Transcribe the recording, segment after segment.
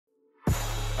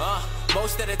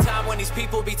Most of the time when these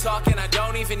people be talking, I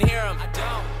don't even hear them.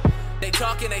 They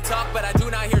talk and they talk, but I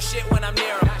do not hear shit when I'm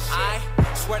near them. I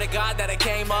swear to God that I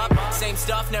came up, same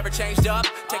stuff, never changed up.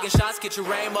 Taking shots, get your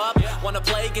aim up. Wanna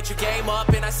play, get your game up.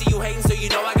 And I see you hating, so you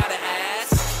know I gotta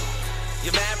ask.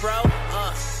 You mad, bro?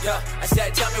 Yo, I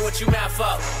said, tell me what you mad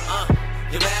for.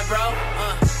 You mad, bro?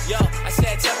 Yo, I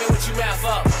said, tell me what you mad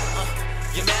for.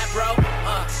 You mad, bro?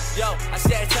 Yo, I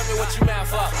said, tell me what you mad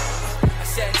for. I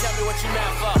said, tell me what you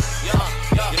mad for. Yo,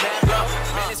 you mad, bro?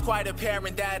 Man, it's quite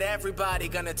apparent that everybody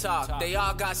gonna talk. They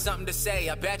all got something to say.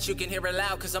 I bet you can hear it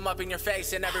loud, cause I'm up in your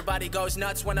face. And everybody goes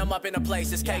nuts when I'm up in a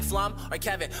place. It's K Flum or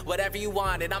Kevin, whatever you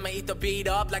want. And I'ma eat the beat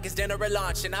up like it's dinner or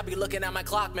lunch. And I be looking at my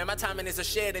clock, man, my timing is a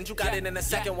shit. And you got it in a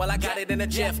second, well I got it in a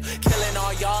jiff. Killing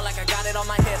all y'all like I got it on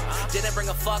my hip. Didn't bring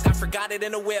a fuck, I forgot it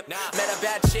in a whip. Met a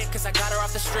bad chick cause I got her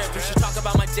off the strip. You should talk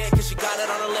about my dick cause she got it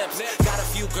on her lips. Got a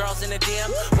few girls in the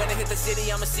DM. When I hit the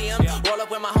city, I'ma see them. Roll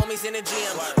up with my homies in the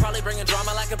gym. Probably bringing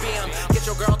drama like a BM. Get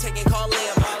your girl taking call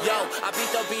Liam. Yo, I beat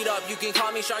the beat up, you can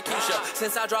call me Sharkeisha.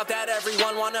 Since I dropped that,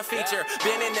 everyone wanna feature.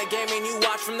 Been in the game and you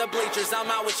watch from the bleachers. I'm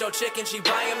out with your chick and she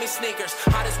buying me sneakers.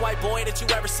 Hottest white boy that you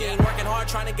ever seen. Working hard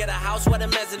trying to get a house with a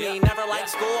mezzanine. Never liked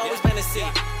school, always been a C.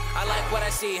 I like what I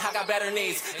see, I got better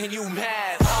needs. And you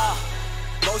mad,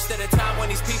 Most of the time when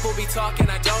these people be talking,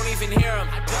 I don't even hear them.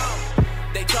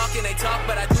 They talk and they talk,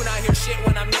 but I do not hear shit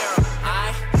when I'm near them.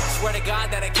 I swear to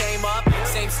God that I came up,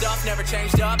 same stuff, never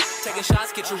changed up. Taking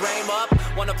shots, get your aim up.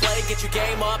 Wanna play, get your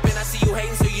game up. And I see you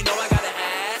hating, so you know I gotta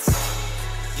ask.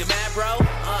 You mad, bro?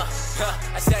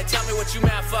 I said, tell me what you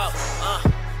mad for.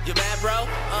 You mad, bro?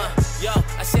 Yo,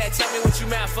 I said, tell me what you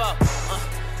mad for.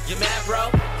 You mad, bro?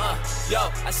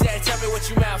 Yo, I said, tell me what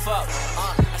you mad for.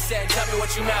 I said, tell me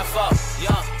what you mad for.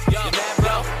 Yo, you mad,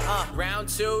 bro? Round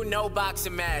two, no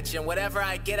boxing match. And whatever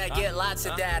I get lots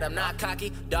of that. I'm not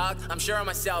cocky, dog, I'm sure of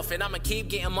myself. And I'ma keep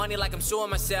getting money like I'm suing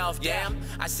myself. Damn,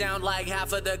 I sound like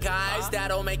half of the guys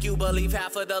that'll make you believe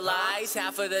half of the lies.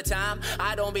 Half of the time,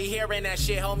 I don't be hearing that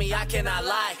shit, homie. I cannot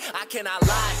lie, I cannot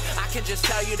lie. I can just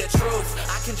tell you the truth,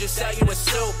 I can just sell you a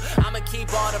soup. I'ma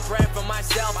keep all the bread for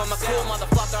myself. I'm a cool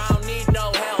motherfucker, I don't need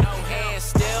no help. And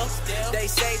still, they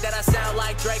say that I sound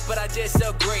like Drake, but I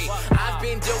disagree. I've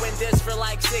been doing this for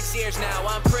like 6 years now.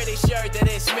 I'm pretty sure that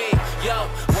it's me. Yo,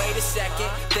 wait a second,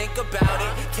 think about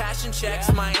it. Cash and checks,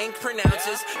 my ink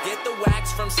pronounces. Get the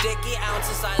wax from sticky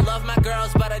ounces. I love my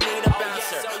girls, but I need a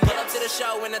bouncer. Pull up to the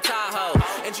show in the Tahoe,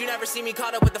 and you never see me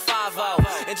caught up with the 5-0.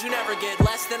 And you never get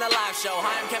less than a live show.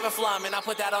 Hi, I'm Kevin Flum, and I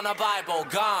put that on the Bible.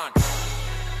 Gone.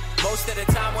 Most of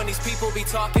the time when these people be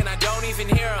talking, I don't even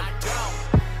hear them.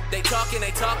 They talk and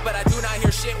they talk, but I do not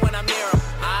hear shit when I'm near them.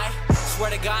 I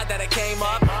swear to God that I came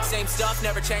up, same stuff,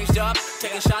 never changed up.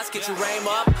 Taking shots, get your aim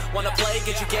up. Wanna play,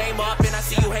 get your game up. And I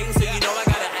see you hating, so you know I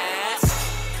gotta ask.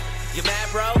 You mad,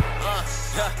 bro?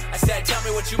 I said, tell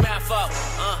me what you mad for.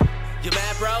 You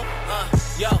mad, bro?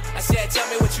 Yo, I said, tell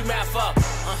me what you mad for.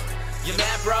 You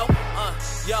mad, bro?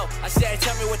 Yo, I said,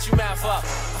 tell me what you mad for.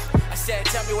 I said,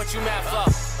 tell me what you mad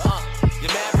for. You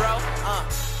mad, bro?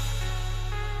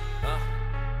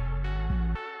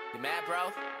 You mad,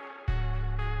 bro?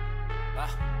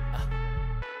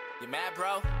 You mad,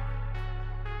 bro?